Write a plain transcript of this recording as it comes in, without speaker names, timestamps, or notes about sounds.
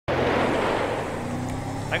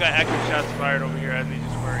I got active shots fired over here as we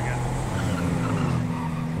just were again.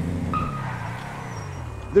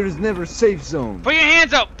 There's never safe zone. Put your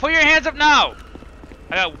hands up! Put your hands up now!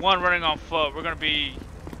 I got one running on foot. We're gonna be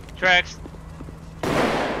tracks.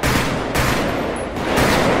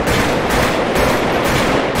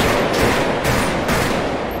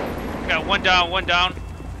 Got one down, one down.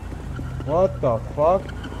 What the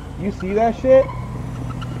fuck? You see that shit?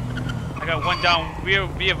 I got one down.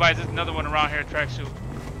 Be advised, there's another one around here, tracksuit.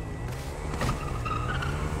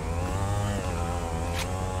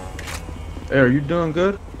 Hey, are you doing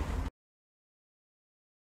good?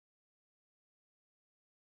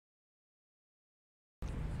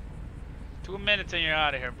 2 minutes and you're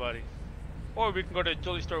out of here, buddy. Or we can go to the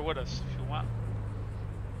jewelry store with us if you want.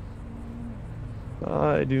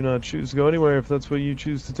 I do not choose to go anywhere if that's where you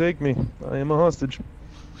choose to take me. I am a hostage.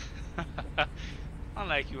 I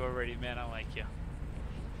like you already, man. I like you.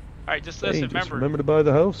 Alright, just listen, Hey, just remember to buy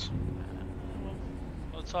the house.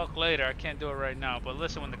 We'll talk later. I can't do it right now. But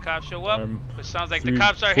listen, when the cops show up, it sounds like the 4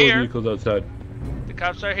 cops are here. vehicles outside. The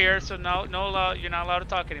cops are here, so no, you're not allowed to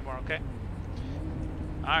talk anymore, okay?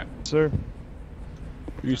 Alright. Sir.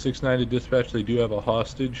 369 to dispatch, they do have a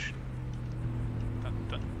hostage. Dun,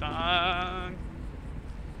 dun, dun.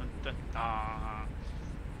 Dun, dun, dun.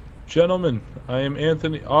 Gentlemen, I am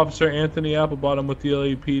Officer Anthony Applebottom with the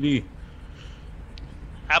LAPD.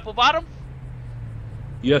 Applebottom?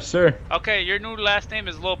 Yes, sir. Okay, your new last name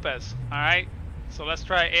is Lopez, alright? So let's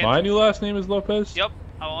try Anthony. My new last name is Lopez? Yep.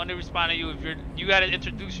 I'll only respond to you if you gotta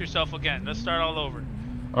introduce yourself again. Let's start all over.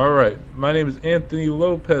 Alright, my name is Anthony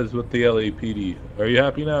Lopez with the LAPD. Are you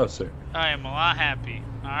happy now, sir? I am a lot happy.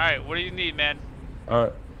 Alright, what do you need, man?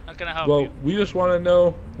 Alright. How can I help well, you? we just want to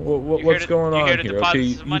know what's going on here. Okay,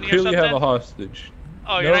 you clearly have a hostage.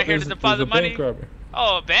 Oh, you're not here to deposit money? Bank robbery.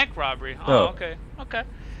 Oh, a bank robbery. Oh, No. okay. Okay.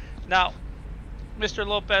 Now, Mr.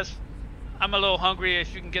 Lopez, I'm a little hungry.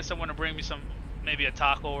 If you can get someone to bring me maybe a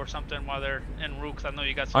taco or something while they're en route, 'cause I know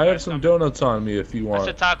you got some. I have some donuts on me if you want. I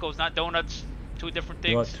said tacos, not donuts. Two different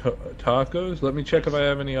things. You want tacos? Let me check if I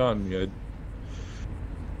have any on me.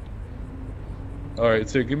 Alright,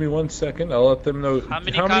 sir, give me 1 second. I'll let them know. How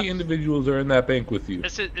many individuals are in that bank with you?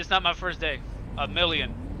 It's not my first day. 1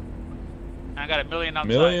 million. I got 1 million outside.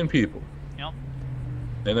 1 million people. Yep.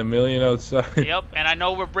 And 1 million outside. Yep. And I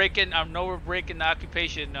know we're breaking the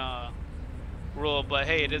occupation rule, but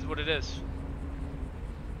hey, it is what it is.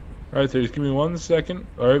 Alright, sir, just give me 1 second.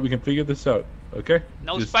 Alright, we can figure this out. Okay?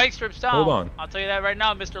 No just spike strips down. Hold on. I'll tell you that right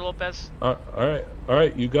now, Mr. Lopez.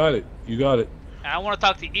 Alright, you got it. You got it. And I want to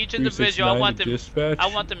talk to each individual. I want them in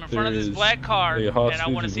front of this black car, and I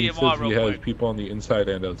want to see them all real he quick. has people on the inside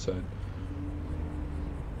and outside.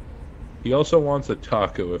 He also wants a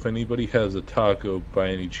taco. If anybody has a taco by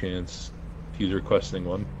any chance, he's requesting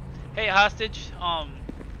one. Hey, hostage. All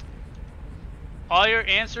your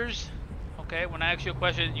answers, okay? When I ask you a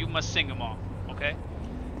question, you must sing them all, okay?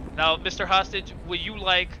 Now, Mr. Hostage, would you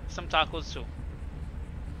like some tacos too?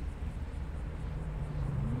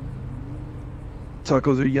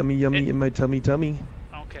 Tacos are yummy, yummy in my tummy, tummy.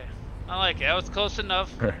 Okay, I like it. That was close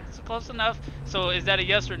enough. It's close enough. So, is that a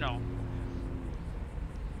yes or no?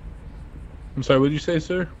 I'm sorry, what did you say,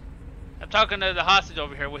 sir? I'm talking to the hostage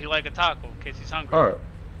over here. Would he like a taco in case he's hungry? Alright.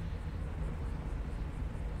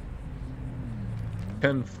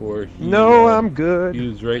 10-4. No, I'm good. He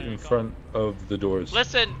was right in front of the doors.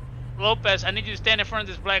 Listen, Lopez, I need you to stand in front of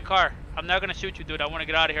this black car. I'm not gonna shoot you, dude. I want to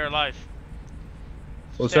get out of here alive.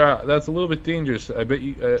 Well, sir, that's a little bit dangerous. I bet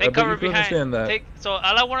you. I bet you can understand that. So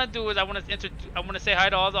all I want to do is I want to say hi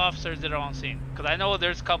to all the officers that are on scene, because I know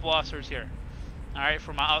there's a couple officers here. All right,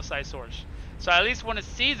 from my outside source. So I at least want to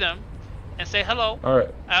see them and say hello. All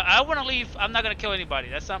right. I want to leave. I'm not gonna kill anybody.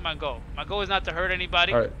 That's not my goal. My goal is not to hurt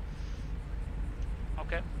anybody. All right.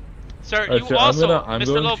 Okay. Sir, right, you sir, also, I'm Mr.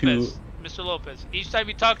 going Lopez. to... Mr. Lopez. Each time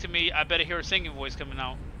you talk to me, I better hear a singing voice coming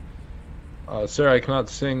out. Sir, I cannot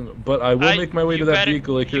sing, but I will make my way to that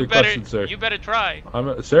vehicle like you requested, sir. You better try.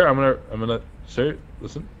 Sir, I'm gonna, sir,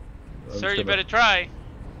 listen. Sir, you better try.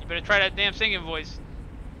 You better try that damn singing voice.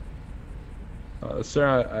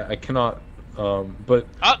 Sir, I cannot, but,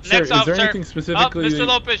 sir, next officer. Is there anything specifically... Mr.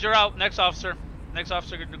 Lopez, you're out. Next officer. Next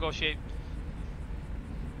officer can negotiate.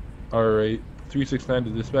 Alright, 369 to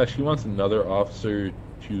dispatch. He wants another officer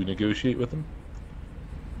to negotiate with him.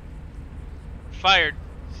 Fired.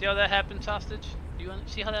 See how that happens, hostage? Do you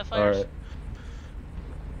see how that fires? Alright.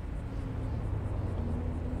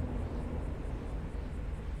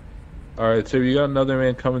 Alright, so you got another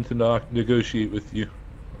man coming to negotiate with you.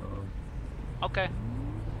 Okay.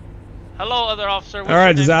 Hello, other officer.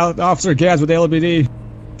 Alright, this is Officer Gaz with LAPD.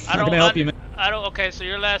 How can I help you, man? I don't. Okay, so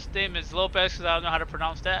your last name is Lopez because I don't know how to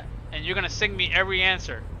pronounce that, and you're gonna sing me every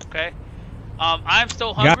answer. Okay. I'm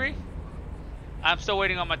still hungry. I'm still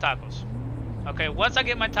waiting on my tacos. Okay. Once I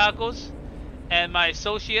get my tacos, and my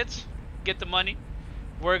associates get the money,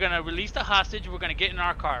 we're gonna release the hostage. We're gonna get in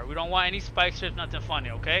our car. We don't want any spikes. There's nothing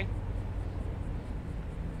funny. Okay.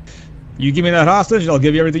 You give me that hostage, I'll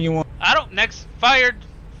give you everything you want. I don't. Next. Fired.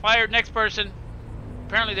 Fired. Next person.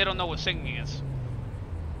 Apparently they don't know what singing is.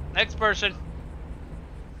 Next person.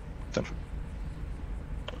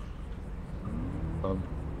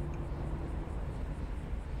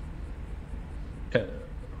 Yeah.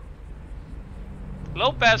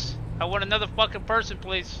 Lopez, I want another fucking person,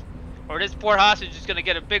 please. Or this poor hostage is gonna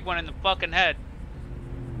get a big one in the fucking head.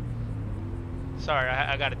 Sorry,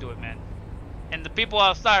 I gotta do it, man. And the people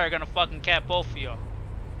outside are gonna fucking cap both of y'all.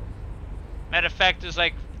 Matter of fact, there's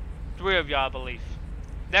like 3 of y'all, I believe.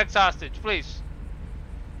 Next hostage, please.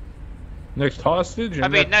 Next hostage or I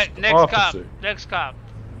mean, next next cop. officer? Next cop.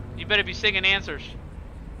 You better be singing answers.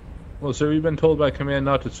 Well, sir, we've been told by command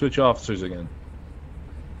not to switch officers again.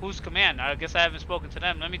 Who's command? I guess I haven't spoken to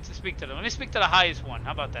them. Let me speak to them. Let me speak to the highest one.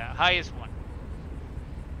 How about that? Highest one.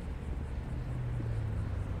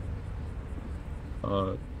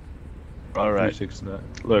 All right. 369.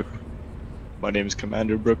 Look, my name is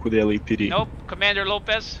Commander Brooke with the LAPD. Nope. Commander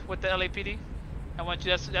Lopez with the LAPD. I want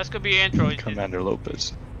you. That's gonna be your intro. Commander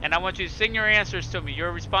Lopez. And I want you to sing your answers to me.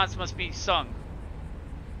 Your response must be sung.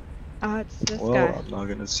 It's this Well, guy. I'm not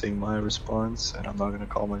gonna sing my response, and I'm not gonna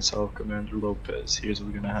call myself Commander Lopez. Here's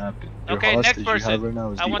what's gonna happen. Your Okay, next hostage you have person. right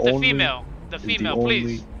now is I the want the only- female. The is the female, only-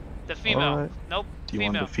 please. The female. Alright. Nope. Do you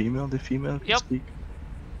female. want the female? The female can Yep. speak.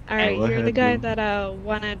 Alright, Go you're the ahead, guy Blue. that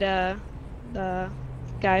wanted the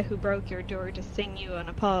guy who broke your door to sing you an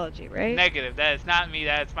apology, right? Negative. That is not me.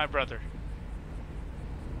 That's my brother.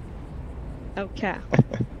 Okay.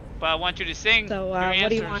 But I want you to sing So your what answers.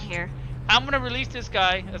 do you want here? I'm gonna release this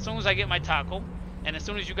guy as soon as I get my taco, and as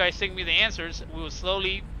soon as you guys sing me the answers, we will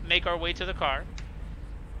slowly make our way to the car.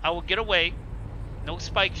 I will get away. No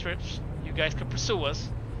spike strips. You guys can pursue us.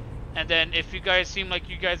 And then if you guys seem like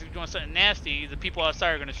you guys are doing something nasty, the people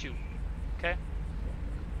outside are gonna shoot. Okay?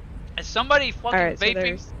 Is somebody fucking Alright, so vaping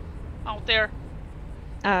there's out there?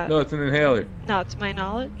 No, it's an inhaler. not to my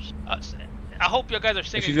knowledge. I hope you guys are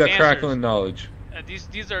singing She's got these crackling answers. knowledge.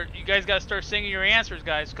 These are, you guys gotta start singing your answers,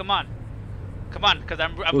 guys. Come on. Come on, because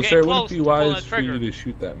I'm Well, getting sir, would close it be to pulling the wise for trigger. you to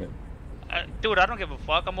shoot that man? Dude, I don't give a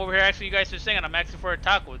fuck. I'm over here asking you guys to sing, and I'm asking for a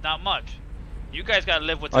taco. Not much. You guys gotta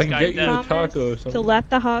live with I this can guy's get you a death. Promise taco or something. to let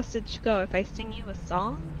the hostage go if I sing you a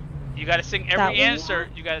song? You gotta sing that every what you answer.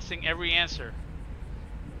 want? You gotta sing every answer.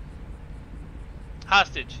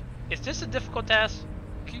 Hostage. Is this a difficult task?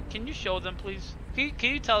 Can you show them, please? Can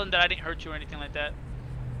you tell them that I didn't hurt you or anything like that?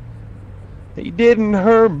 He didn't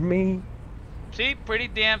hurt me. See? Pretty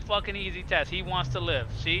damn fucking easy test. He wants to live.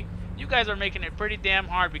 See? You guys are making it pretty damn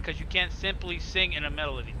hard because you can't simply sing in a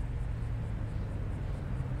melody.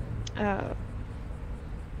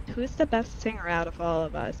 Who's the best singer out of all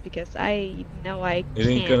of us? Because I know I It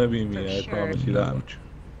ain't can't gonna be for me, I sure promise you that much.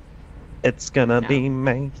 It's gonna No. be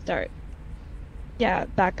me. start. Yeah,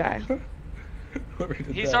 that guy.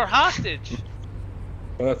 He's our hostage.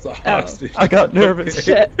 That's a hostage. I got nervous.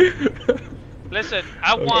 Shit. Listen,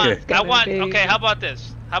 I Okay. want, It's gonna be- okay, how about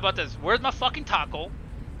this? How about this? Where's my fucking taco?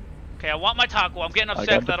 Okay, I want my taco. I'm getting I upset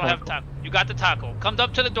got because the I don't have a taco. You got the taco. Come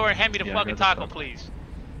up to the door and hand me the Yeah, I fucking got the taco, taco. please.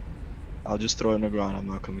 I'll just throw it on the ground. I'm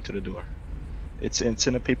not coming to the door. It's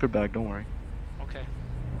in a paper bag. Don't worry. Okay.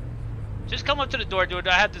 Just come up to the door, dude.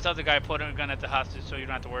 I have this other guy putting a gun at the hostage, so you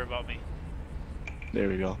don't have to worry about me. There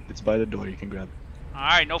we go. It's by the door. You can grab it. All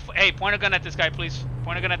right, no. Hey, point a gun at this guy, please.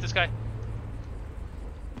 Point a gun at this guy.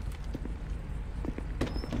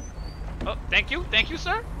 Oh, thank you,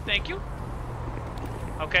 sir. Thank you.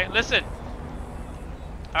 Okay, listen.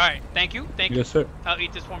 All right, thank you. Yes, sir. I'll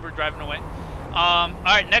eat this when we're driving away. All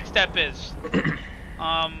right, next step is,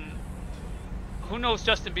 who knows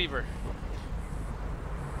Justin Bieber?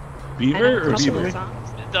 I know Beaver a or couple Beaver? of songs.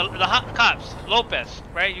 The hot cops, Lopez,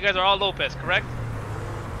 right? You guys are all Lopez, correct?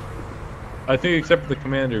 I think except for the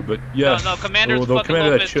commander, but yes. No, Commander's Well, the fucking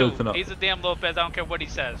commander Lopez that chose too. to not. He's a damn Lopez. I don't care what he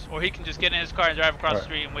says, or he can just get in his car and drive across the Alright.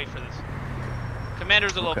 street and wait for this.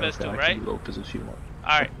 Commander's a Okay, Lopez okay, too, I right? can be Lopez if you want.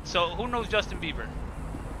 All right. So who knows Justin Bieber?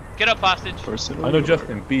 Get up, hostage. Personally, I know or-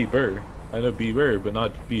 Justin Bieber. I know Bieber, but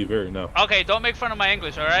not Beaver. No. Okay, don't make fun of my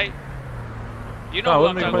English, all right? You know No, I who wouldn't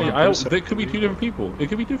I'm make talking fun of about. you. They could be two different people. It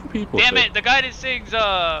could be different people. Damn sir. it, the guy that sings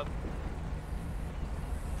fuck,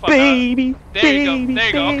 Baby, there you go. baby, There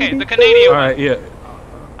you go. Okay, baby, the Canadian All one. right, yeah. All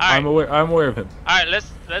right. I'm aware of him. All right,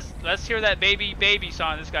 let's let's hear that baby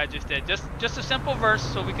song this guy just did. Just a simple verse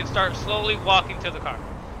so we can start slowly walking to the car.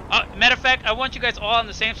 Matter of fact, I want you guys all on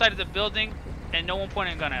the same side of the building and no one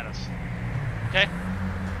pointing a gun at us. Okay?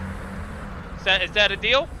 Is that a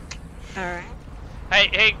deal? Alright.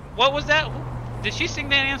 Hey, what was that? Did she sing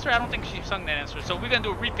that answer? I don't think she sung that answer. So we're gonna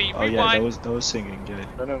do a repeat. Oh rewind. yeah, that was singing. Yeah.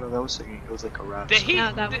 No, that was singing. It was like a rap. Did he?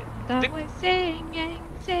 No, that was singing.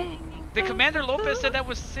 The Commander Lopez said that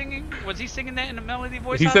was singing. Was he singing that in a melody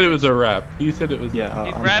voice? He said it was a rap. He said it was. Yeah.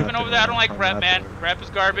 He's I'm rapping over there. I don't like I'm rap, man. rapping. Rap is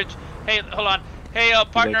garbage. Hey, hold on. Hey,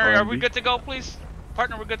 partner, like are we R&B? good to go, please?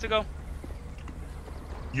 Partner, we're good to go.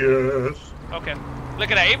 Yes. Okay. Look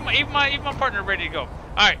at that. Even my partner ready to go. All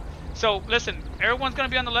right. So listen, everyone's gonna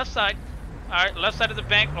be on the left side. All right, left side of the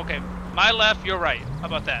bank. Okay. My left, your right. How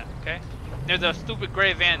about that? Okay. There's a stupid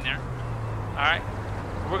gray van there. All right.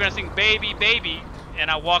 We're gonna sing "Baby, Baby,"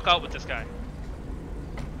 and I'll walk out with this guy.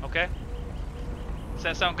 Okay. Does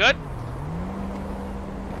that sound good?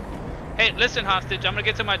 Hey, listen, hostage. I'm gonna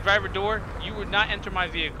get to my driver door. You would not enter my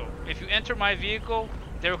vehicle. If you enter my vehicle,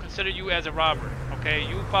 they will consider you as a robber. Okay?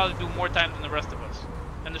 You will probably do more time than the rest of us.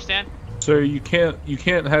 Understand? Sir, you can't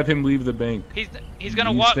have him leave the bank. He's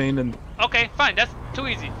gonna walk. Staying in. Okay, fine. That's too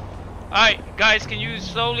easy. All right, guys. Can you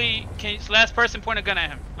slowly? Last person point a gun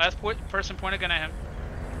at him. Person point a gun at him.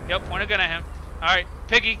 Yep, point a gun at him. All right,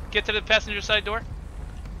 Piggy, get to the passenger side door.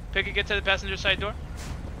 Piggy, get to the passenger side door.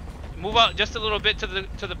 Move out just a little bit to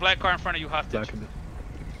the black car in front of you, hostage.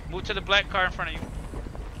 Move to the black car in front of you.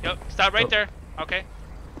 Yep, stop right there. Okay.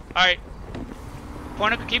 All right.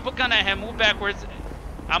 Keep a gun at him. Move backwards.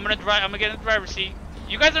 I'm gonna drive. I'm gonna get in the driver's seat.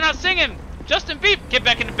 You guys are not singing. Justin Beep, get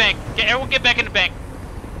back in the bank. Everyone get back in the bank.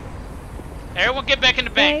 Everyone get back in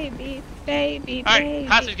the bank. Baby. All right,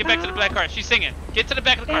 hostage, get back to the black car. She's singing. Get to the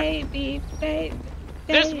back of the car. Baby.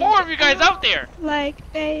 There's more of you guys out there.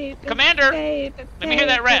 Like baby. Commander, baby, let me hear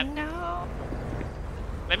that rap. No.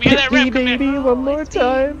 Let me hear that rap, Commander. one more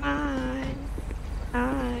time. Mine.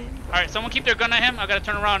 All right, someone keep their gun at him. I gotta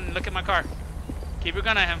turn around and look at my car. Keep your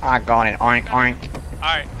gun at him. I got it. Oink, oink. All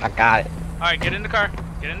right. I got it. All right, get in the car.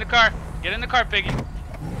 Get in the car. Get in the car, Piggy.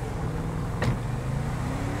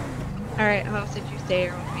 Alright, hostage, you stay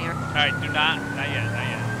here with me. All right, do not yet, not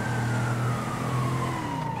yet.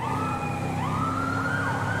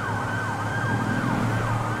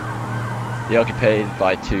 You're occupied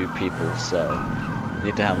by 2 people, so you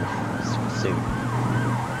need to have soon.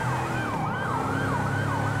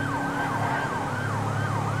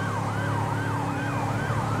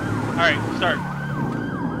 All right, start.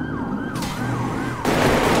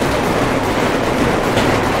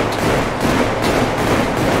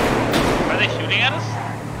 Are they shooting at us?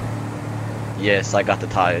 Yes, I got the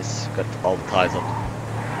tires. Got all the tires up.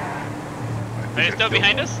 Are they still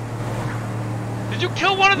behind us? Did you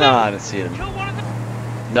kill one of No, them? I didn't see them. Kill one of them?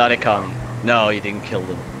 No, they can't. No, you didn't kill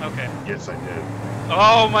them. Okay. Yes, I did.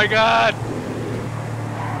 Oh my God.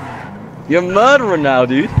 You're a murderer now,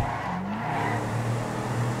 dude.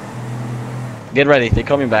 Get ready, they're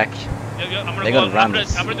coming back. I'm gonna They're go. gonna ram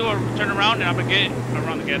us. I'm gonna do a turn around and I'm gonna get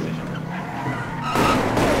around the gas station.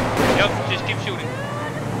 Yep, just keep shooting.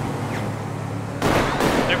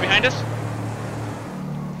 They're behind us?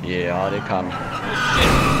 Yeah, they're coming. Oh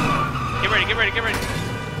shit. Get ready, get ready, get ready.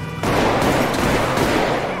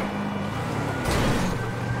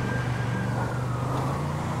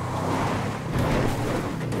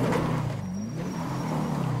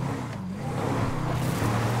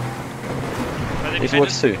 Are they This behind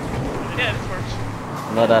works us? too. Yeah, this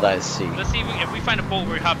works. Not that I see. Let's see if we find a boat,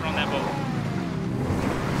 we're hopping on that boat.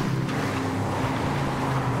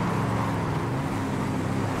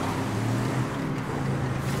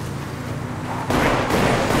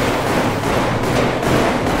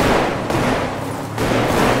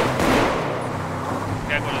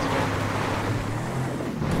 Okay, go this way.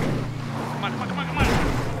 Come on, come on, come on, come on.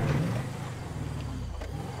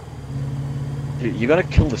 Dude, you gotta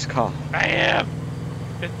kill this car. I am.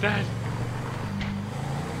 It's dead.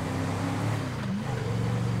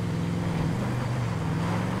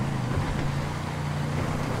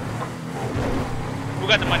 Who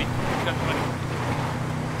got the money? Who got the money?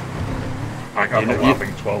 I got You the know- you-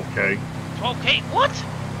 whopping 12K. 12K? What?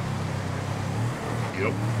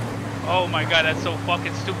 Yep. Oh my god, that's so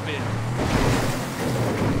fucking stupid.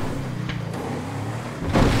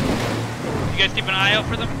 You guys keep an eye out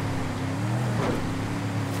for them?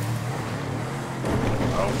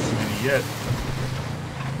 I don't see any yet.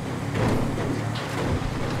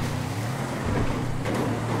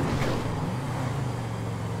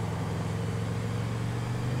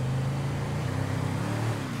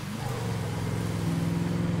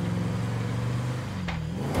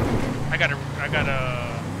 I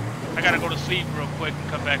gotta leave real quick and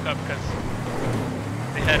come back up because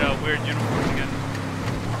they had weird uniforms again.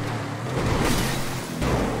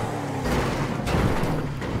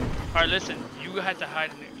 Alright, listen. You had to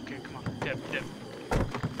hide in there. Okay, come on.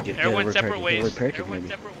 Dip. Everyone separate ways. Everyone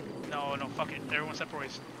separate. No, fuck it. Everyone separate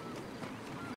ways.